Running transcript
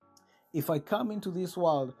If I come into this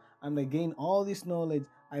world and I gain all this knowledge,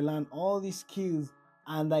 I learn all these skills,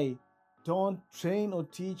 and I don't train or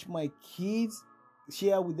teach my kids,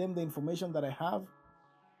 share with them the information that I have,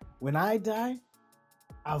 when I die,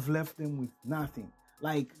 I've left them with nothing.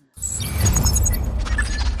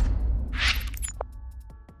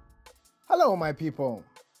 Hello, my people.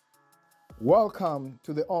 Welcome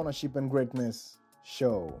to the Ownership and Greatness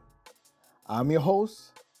Show. I'm your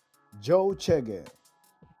host, Joe Chege.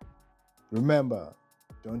 Remember,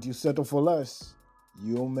 don't you settle for less.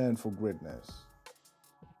 You're meant for greatness.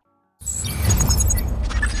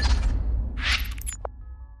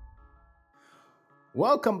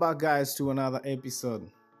 Welcome back, guys, to another episode.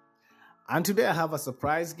 And today I have a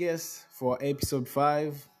surprise guest for episode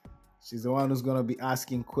 5. She's the one who's going to be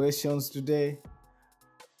asking questions today.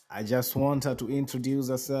 I just want her to introduce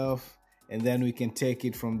herself, and then we can take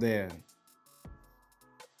it from there.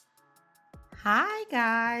 Hi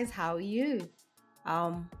guys, how are you?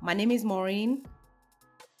 My name is Maureen,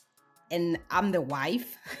 and I'm the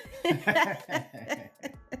wife.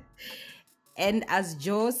 And as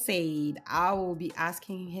Joe said, I will be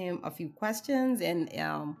asking him a few questions, and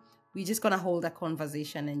we're just gonna hold a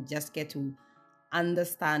conversation and just get to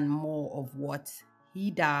understand more of what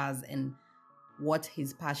he does and what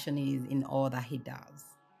his passion is in all that he does.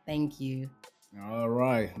 Thank you. All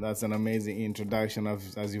right, that's an amazing introduction,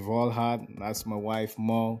 as you've all heard. That's my wife,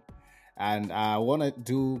 Mo. And I want to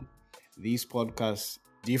do this podcast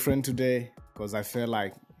different today because I felt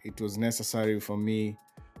like it was necessary for me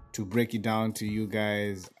to break it down to you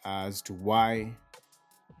guys as to why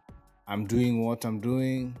I'm doing what I'm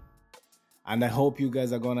doing. And I hope you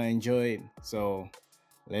guys are going to enjoy it. So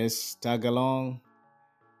let's tag along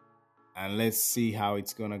and let's see how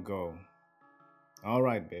it's going to go. All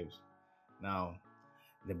right, babes. Now,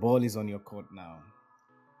 the ball is on your court now.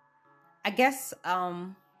 I guess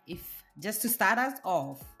if just to start us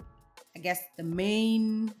off, I guess the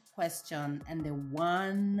main question and the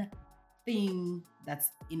one thing that's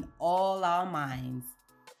in all our minds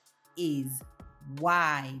is,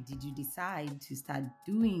 why did you decide to start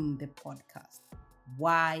doing the podcast?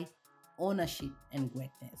 Why ownership and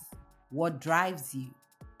greatness? What drives you?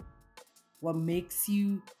 What makes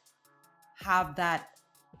you have that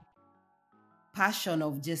passion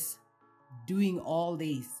of just doing all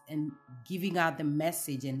this and giving out the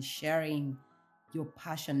message and sharing your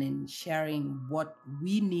passion and sharing what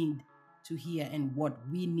we need to hear and what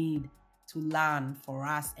we need to learn for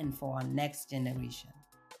us and for our next generation?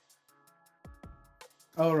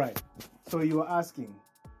 All right. So you were asking,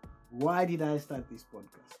 why did I start this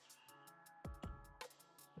podcast?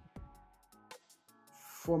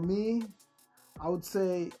 For me, I would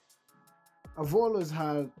say I've always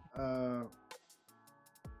had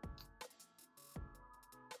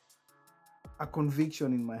a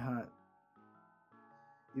conviction in my heart.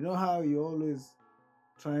 You know how you're always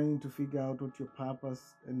trying to figure out what your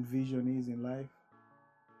purpose and vision is in life?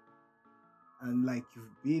 And like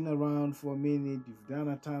you've been around for a minute, you've done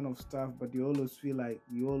a ton of stuff, but you always feel like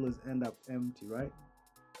you always end up empty, right?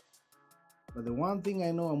 But the one thing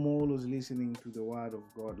I know, I'm always listening to the word of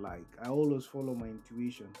God. Like I always follow my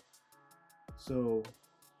intuition. So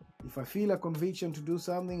if I feel a conviction to do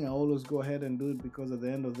something, I always go ahead and do it, because at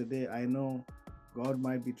the end of the day, I know God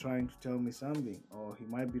might be trying to tell me something, or he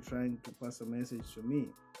might be trying to pass a message to me.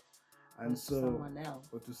 And so someone else.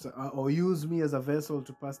 Or use me as a vessel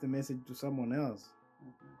to pass the message to someone else.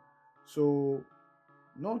 Mm-hmm. So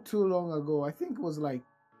not too long ago, I think it was like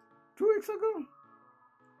 2 weeks ago.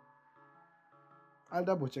 I'll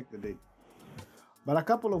double check the date. But a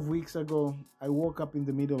couple of weeks ago, I woke up in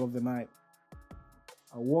the middle of the night.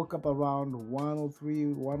 I woke up around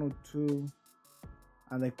 1:03, 1:02,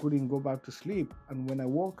 and I couldn't go back to sleep. And when I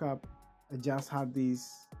woke up, I just had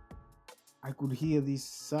I could hear this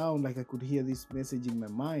sound, like I could hear this message in my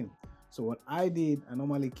mind. So what I did, I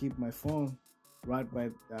normally keep my phone right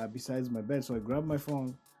besides my bed. So I grabbed my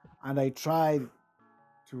phone and I tried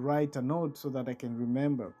to write a note so that I can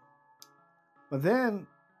remember. But then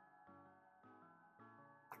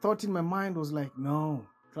a thought in my mind was like, no,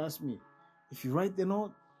 trust me. If you write the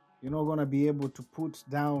note, you're not going to be able to put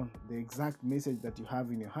down the exact message that you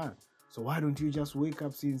have in your heart. So why don't you just wake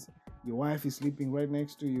up, since your wife is sleeping right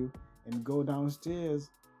next to you, and go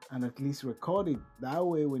downstairs and at least record it. That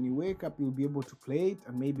way, when you wake up, you'll be able to play it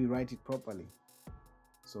and maybe write it properly.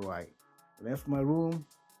 So I left my room,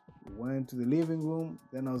 went to the living room.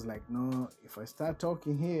 Then I was like, no, if I start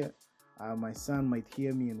talking here, my son might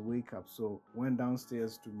hear me and wake up. So went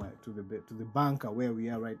downstairs to the bunker where we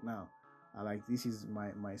are right now. This is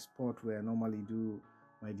my spot where I normally do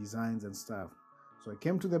my designs and stuff. So I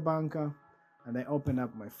came to the bunker, and I opened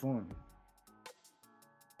up my phone.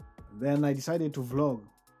 Then I decided to vlog.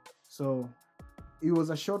 So it was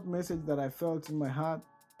a short message that I felt in my heart,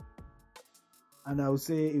 and I would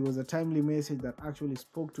say it was a timely message that actually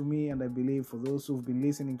spoke to me. And I believe for those who've been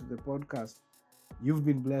listening to the podcast, you've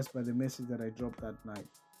been blessed by the message that I dropped that night.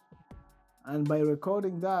 And by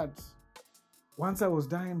recording that, once I was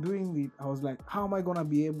done doing it, I was like, how am I going to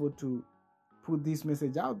be able to put this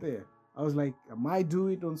message out there? I was like, I might do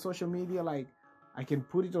it on social media. Like, I can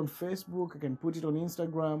put it on Facebook, I can put it on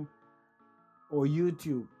Instagram or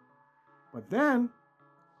YouTube. But then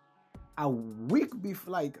a week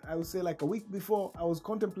before, I would say like a week before, I was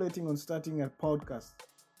contemplating on starting a podcast.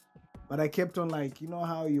 But I kept on you know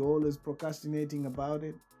how you're always procrastinating about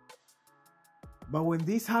it? But when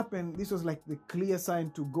this happened, this was like the clear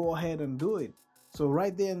sign to go ahead and do it. So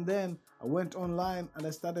right there and then, I went online and I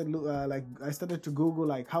started to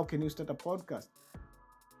Google how can you start a podcast,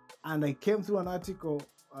 and I came through an article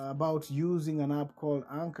about using an app called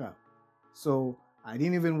Anchor. So I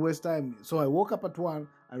didn't even waste time. So I woke up at 1.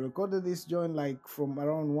 I recorded this joint from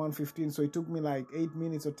around 1:15. So it took me 8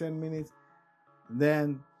 minutes or 10 minutes.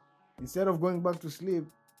 Then instead of going back to sleep,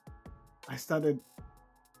 I started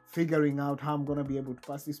figuring out how I'm going to be able to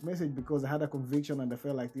pass this message, because I had a conviction and I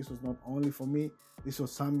felt like this was not only for me. This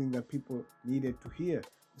was something that people needed to hear.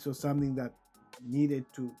 This was something that needed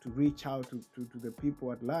to reach out to the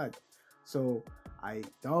people at large. So I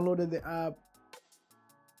downloaded the app.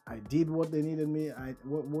 I did what they needed me.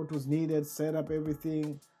 What was needed, set up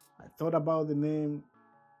everything. I thought about the name.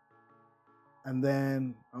 And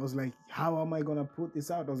then I was like, how am I going to put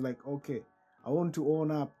this out? I was like, okay, I want to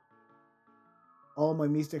own up all my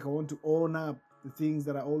mistakes. I want to own up the things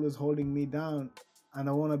that are always holding me down. And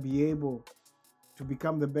I want to be able to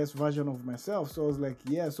become the best version of myself. So I was like,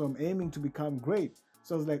 yeah, so I'm aiming to become great.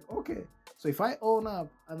 So I was like, okay, so if I own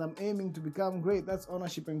up and I'm aiming to become great, that's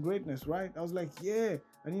ownership and greatness, right? I was like, yeah.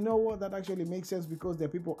 And you know what? That actually makes sense, because there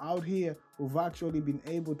are people out here who've actually been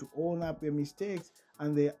able to own up their mistakes,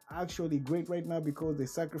 and they're actually great right now because they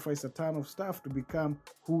sacrifice a ton of stuff to become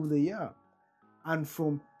who they are. And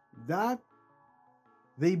from that,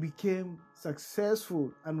 they became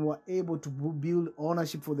successful and were able to build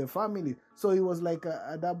ownership for their family. So it was like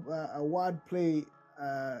a word play.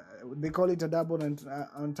 They call it a double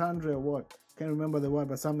entendre or what? Can't remember the word,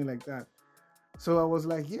 but something like that. So I was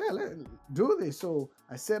like, yeah, let's do this. So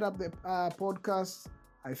I set up the podcast.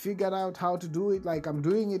 I figured out how to do it. I'm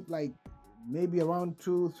doing it maybe around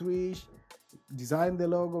 2-3ish. Design the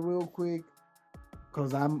logo real quick,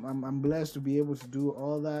 because I'm blessed to be able to do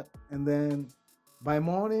all that. And then by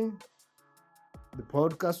morning, the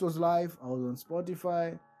podcast was live. I was on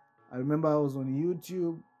Spotify. I remember I was on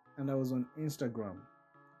YouTube, and I was on Instagram.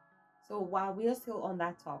 So while we are still on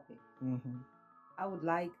that topic, I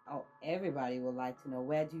would everybody would like to know,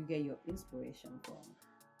 where do you get your inspiration from?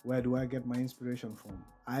 Where do I get my inspiration from?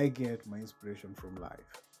 I get my inspiration from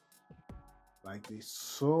life. There's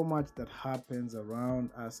so much that happens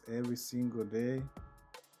around us every single day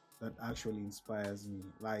that actually inspires me.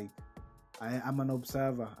 I'm an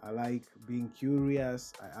observer. I like being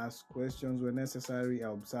curious. I ask questions when necessary. I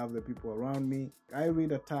observe the people around me. I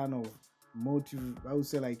read a ton of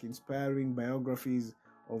inspiring biographies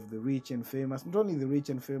of the rich and famous. Not only the rich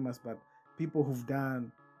and famous, but people who've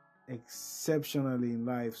done exceptionally in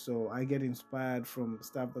life. So I get inspired from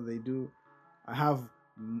stuff that they do. I have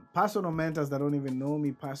personal mentors that don't even know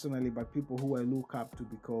me personally, but people who I look up to,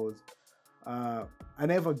 because I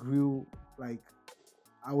never grew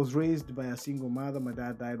I was raised by a single mother. My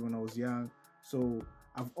dad died when I was young. So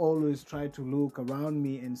I've always tried to look around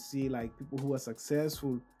me and see people who are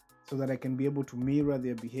successful, so that I can be able to mirror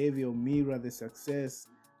their behavior, mirror their success,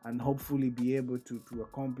 and hopefully be able to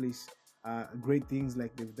accomplish great things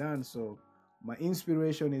like they've done. So my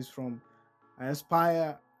inspiration is I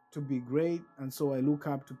aspire to be great. And so I look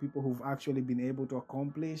up to people who've actually been able to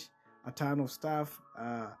accomplish a ton of stuff,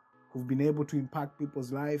 who've been able to impact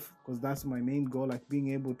people's life, because that's my main goal, being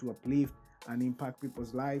able to uplift and impact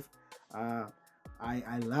people's life.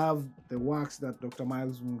 I love the works that Dr.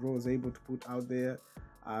 Miles Monroe is able to put out there.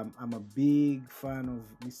 I'm a big fan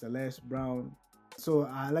of Mr. Les Brown. So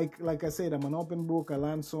like I said, I'm an open book. I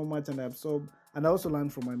learn so much and I absorb, and I also learn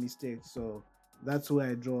from my mistakes. So that's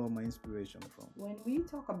where I draw my inspiration from. When we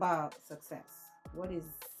talk about success, what is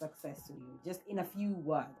success to you? Just in a few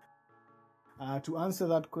words. To answer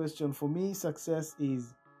that question, for me, success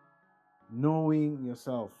is knowing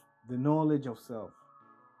yourself, the knowledge of self.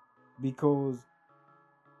 Because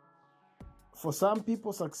for some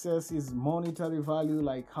people, success is monetary value,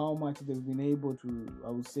 how much they've been able to,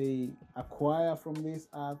 I would say, acquire from this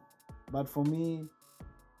earth. But for me,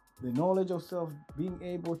 the knowledge of self, being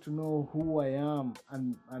able to know who I am,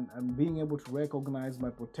 and being able to recognize my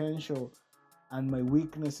potential and my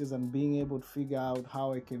weaknesses, and being able to figure out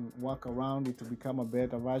how I can work around it to become a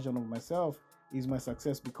better version of myself is my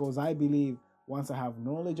success. Because I believe once I have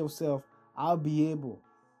knowledge of self, I'll be able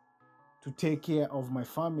to take care of my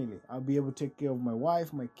family. I'll be able to take care of my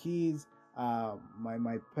wife, my kids,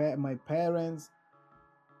 my parents,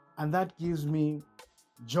 and that gives me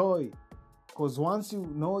joy. Because once you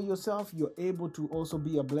know yourself, you're able to also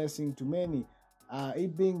be a blessing to many.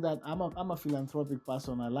 It being that I'm a philanthropic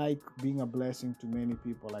person, I like being a blessing to many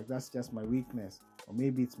people. Like, that's just my weakness, or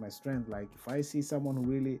maybe it's my strength. Like, if I see someone who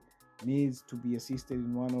really needs to be assisted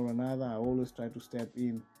in one or another, I always try to step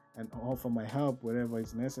in and offer my help wherever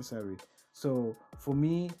it's necessary. So for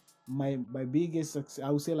me, my biggest success, I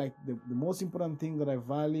would say, like, the most important thing that I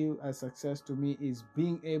value as success to me is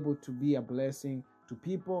being able to be a blessing to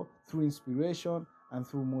people through inspiration and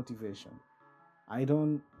through motivation. I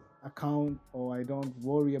don't account, or I don't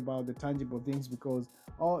worry about the tangible things, because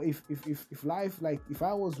if life, like, if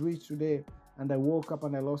I was rich today and I woke up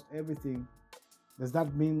and I lost everything, does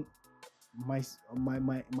that mean my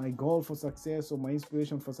goal for success or my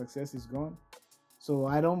inspiration for success is gone? So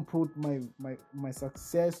I don't put my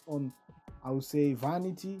success on, I would say,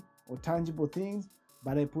 vanity or tangible things,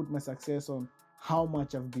 but I put my success on how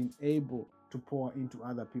much I've been able to pour into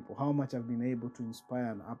other people, how much I've been able to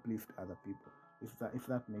inspire and uplift other people. If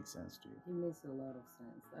that makes sense to you. It makes a lot of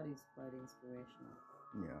sense. That is quite inspirational.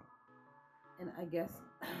 Yeah. And I guess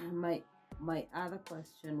my other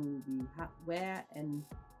question will be, where and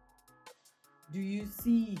do you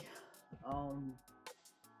see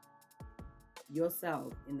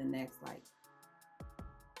yourself in the next, like,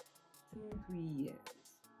 2-3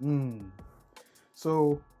 years?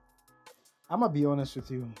 So I'm gonna be honest with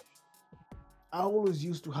you. I always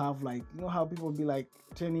used to have, like, you know how people be like,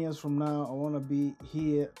 10 years from now I want to be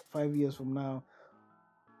here, 5 years from now.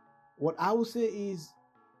 What I would say is,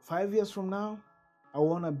 5 years from now I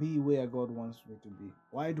want to be where God wants me to be.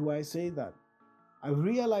 Why do I say that? I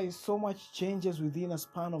realize so much changes within a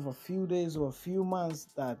span of a few days or a few months,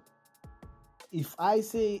 that if I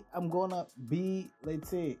say I'm gonna be, let's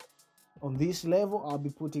say, on this level, I'll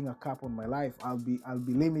be putting a cap on my life. I'll be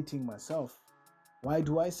limiting myself. Why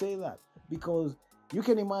do I say that? Because you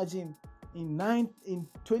can imagine in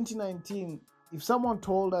 2019, if someone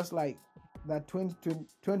told us, like, that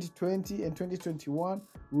 2020 and 2021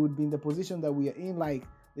 we would be in the position that we are in, like,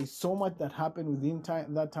 there's so much that happened within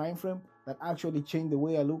that time frame that actually changed the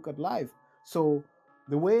way I look at life. So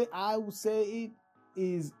the way I would say it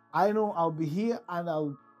is, I know I'll be here and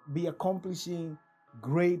I'll be accomplishing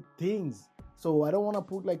great things. So I don't want to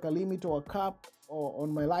put, like, a limit or a cap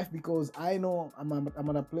on my life, because I know I'm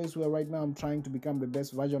at a place where right now I'm trying to become the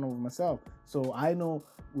best version of myself. So I know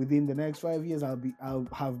within the next 5 years I'll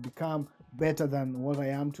have become better than what I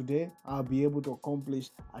am today. I'll be able to accomplish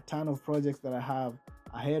a ton of projects that I have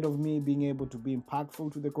ahead of me, being able to be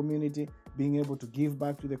impactful to the community, being able to give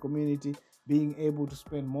back to the community, being able to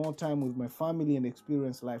spend more time with my family and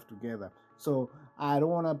experience life together. So I don't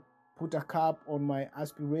want to put a cap on my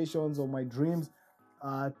aspirations or my dreams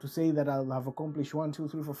to say that I'll have accomplished 1, 2,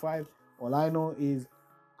 3, 4, 5. All I know is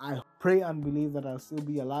I pray and believe that I'll still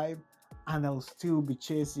be alive, and I'll still be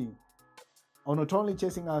chasing, or not only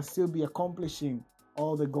chasing, I'll still be accomplishing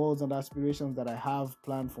all the goals and aspirations that I have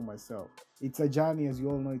planned for myself. It's a journey, as you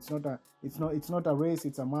all know. It's not a race,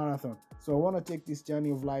 it's a marathon. So I want to take this journey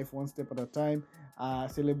of life one step at a time,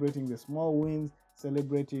 celebrating the small wins,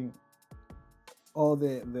 celebrating all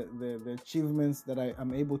the achievements that I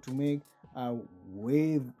am able to make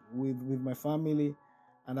with my family.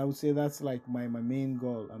 And I would say that's, like, my main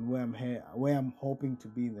goal, and where I'm hoping to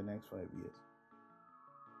be in the next 5 years.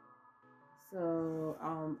 So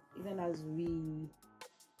even as we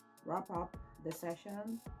wrap up the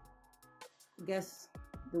session, I guess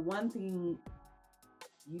the one thing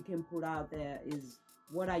you can put out there is,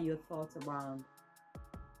 what are your thoughts around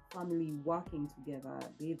family working together,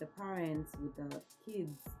 be it the parents with the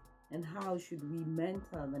kids, and how should we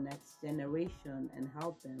mentor the next generation and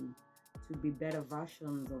help them to be better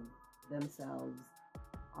versions of themselves,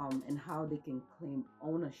 and how they can claim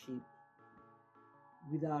ownership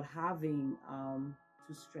without having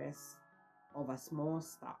to stress over small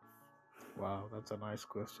stuff? Wow, that's a nice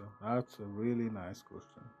question. That's a really nice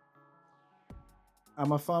question.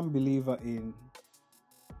 I'm a firm believer in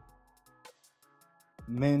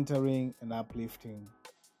mentoring and uplifting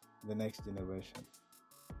the next generation.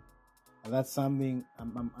 And that's something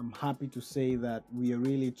I'm happy to say that we are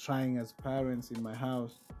really trying as parents in my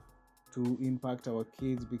house to impact our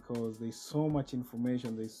kids, because there's so much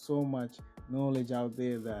information, there's so much knowledge out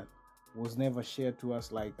there that was never shared to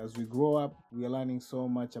us. Like as we grow up, we are learning so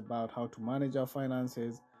much about how to manage our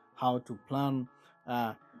finances, how to plan,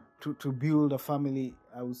 to build a family,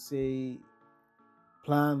 I would say,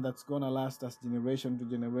 plan that's gonna last us generation to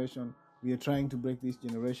generation. We are trying to break these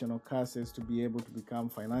generational curses to be able to become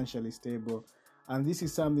financially stable, and this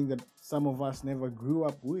is something that some of us never grew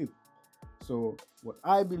up with. So what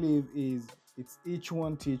I believe is it's each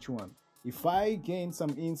one teach one. If I gain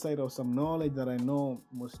some insight or some knowledge that I know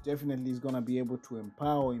most definitely is going to be able to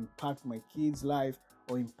empower, impact my kids' life,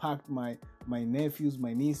 or impact my nephews,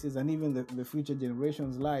 my nieces, and even the future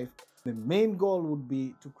generations' life, the main goal would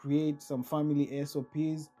be to create some family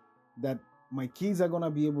SOPs that my kids are going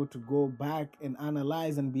to be able to go back and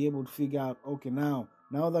analyze and be able to figure out, okay, now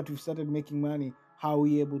that we've started making money, how are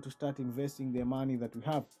we able to start investing the money that we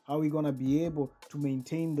have? How are we going to be able to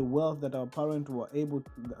maintain the wealth that our parents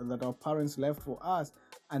left for us,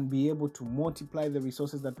 and be able to multiply the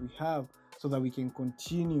resources that we have so that we can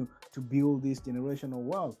continue to build this generational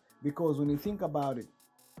wealth? Because when you think about it,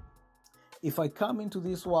 if I come into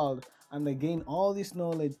this world and I gain all this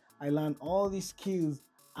knowledge, I learn all these skills,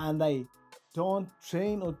 and I don't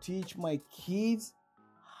train or teach my kids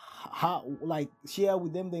how, like, share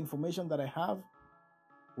with them the information that I have,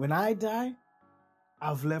 when I die,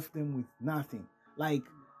 I've left them with nothing. Like,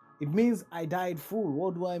 it means I died full.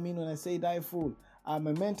 What do I mean when I say die full? My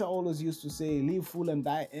mentor always used to say, live full and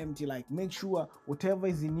die empty. Like, make sure whatever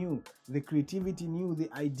is in you, the creativity in you, the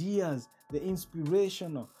ideas, the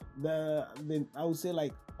inspirational, I would say,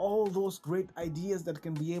 like, all those great ideas that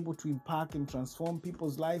can be able to impact and transform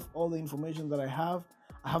people's life, all the information that I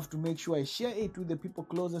have to make sure I share it with the people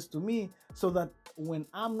closest to me, so that when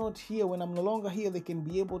I'm not here, when I'm no longer here, they can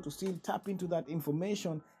be able to still tap into that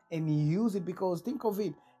information and use it. Because think of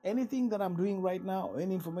it, anything that I'm doing right now,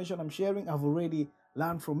 any information I'm sharing, I've already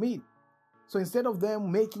learned from it. So instead of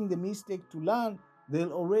them making the mistake to learn,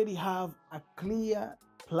 they'll already have a clear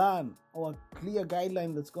plan or a clear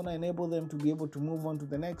guideline that's going to enable them to be able to move on to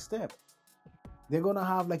the next step. They're going to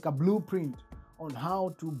have like a blueprint on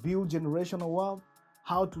how to build generational wealth,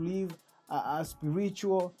 how to live a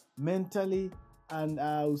spiritual, mentally, and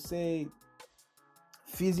I would say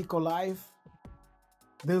physical life.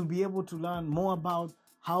 They'll be able to learn more about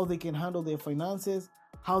how they can handle their finances,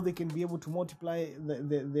 how they can be able to multiply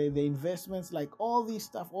the investments, like all this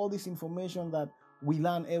stuff, all this information that we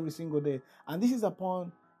learn every single day. And this is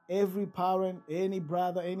upon every parent, any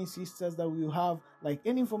brother, any sisters that we have, like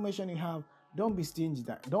any information you have, don't be stingy.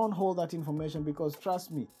 Don't hold that information, because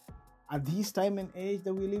trust me, at this time and age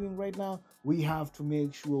that we're living right now, we have to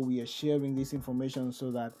make sure we are sharing this information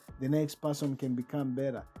so that the next person can become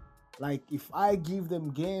better. Like, if I give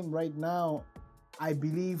them game right now, I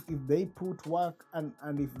believe if they put work and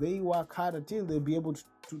if they work hard until they'll be able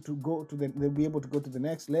to go to the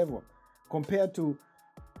next level, compared to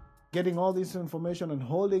getting all this information and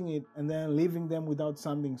holding it and then leaving them without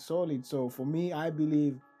something solid. So for me, I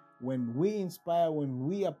believe when we inspire, when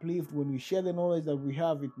we uplift, when we share the knowledge that we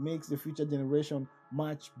have, it makes the future generation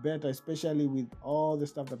much better, especially with all the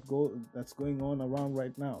stuff that's going on around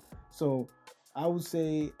right now. So I would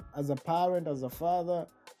say, as a parent, as a father,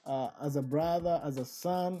 as a brother, as a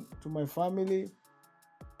son to my family,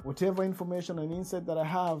 whatever information and insight that I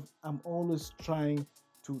have, I'm always trying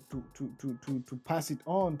to pass it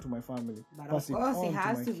on to my family. But of course, it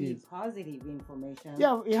has to be positive information.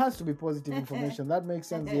 Yeah, it has to be positive information. That makes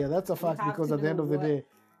sense. Yeah, that's a fact, because at the end of the day,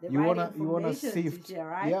 you wanna sift.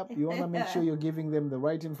 Right? Yep, you wanna make sure you're giving them the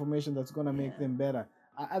right information that's gonna make them better.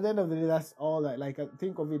 At the end of the day, that's all. Like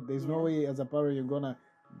think of it. There's no way as a parent you're gonna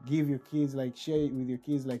give your kids, like, share it with your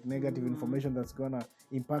kids, like, negative information that's gonna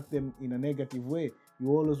impact them in a negative way. You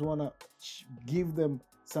always wanna give them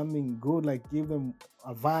something good, like give them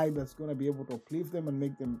a vibe that's gonna be able to uplift them and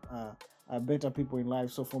make them better people in life.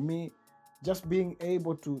 So for me, just being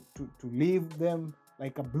able to leave them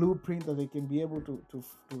like a blueprint that they can be able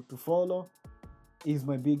to follow is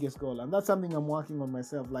my biggest goal, and that's something I'm working on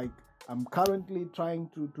myself. Like, I'm currently trying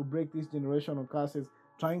to break these generational curses,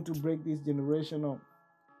 trying to break these generational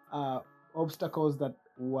obstacles that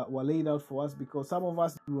were laid out for us, because some of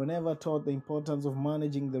us, we were never taught the importance of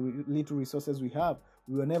managing the little resources we have.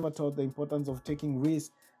 We were never taught the importance of taking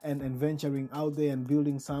risks and venturing out there and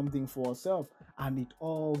building something for ourselves. And it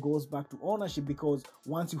all goes back to ownership, because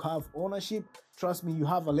once you have ownership, trust me, you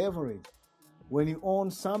have a leverage. When you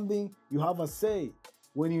own something, you have a say.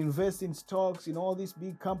 When you invest in stocks, in all these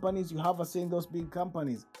big companies, you have a say in those big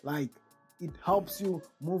companies. Like, it helps you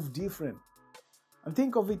move different. And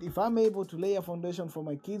think of it, if I'm able to lay a foundation for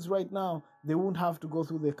my kids right now, they won't have to go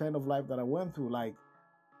through the kind of life that I went through. Like,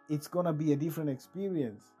 it's going to be a different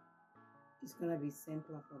experience. it's gonna be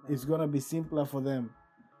simpler for them. It's gonna be simpler for them.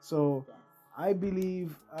 So Yes. I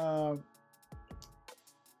believe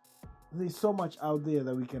there's so much out there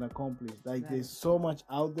that we can accomplish. Like there's so much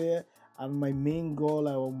out there, and my main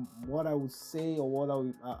goal, what I would say, or what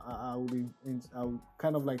I would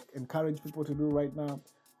kind of like encourage people to do right now.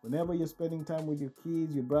 Whenever you're spending time with your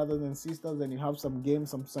kids, your brothers and sisters, and you have some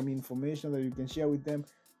games, some information that you can share with them,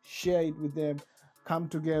 share it with them. Come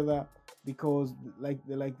together, because like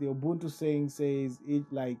the Ubuntu saying says, it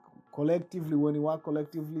like collectively, when you work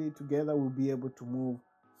collectively together, we'll be able to move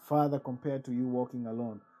further compared to you walking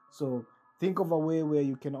alone. So think of a way where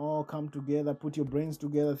you can all come together, put your brains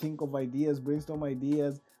together, think of ideas, brainstorm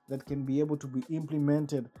ideas that can be able to be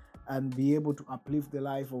implemented and be able to uplift the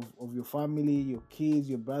life of your family, your kids,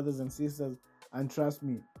 your brothers and sisters. And trust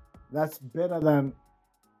me, that's better than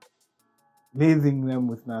leaving them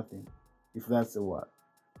with nothing, if that's the word.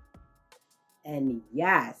 And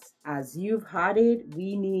yes, as you've heard it,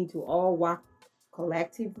 we need to all work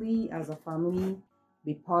collectively as a family,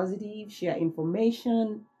 be positive, share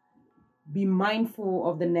information, be mindful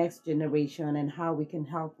of the next generation and how we can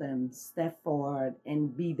help them step forward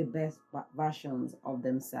and be the best versions of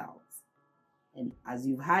themselves. And as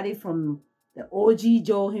you've heard it from the OG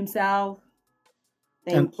Joe himself,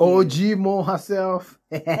 and OG Mo herself.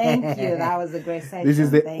 Thank you. That was a great session. This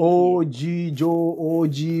is the OG Joe,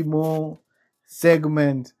 OG Mo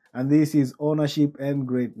segment, and this is Ownership and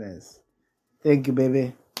Greatness. Thank you,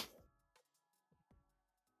 baby.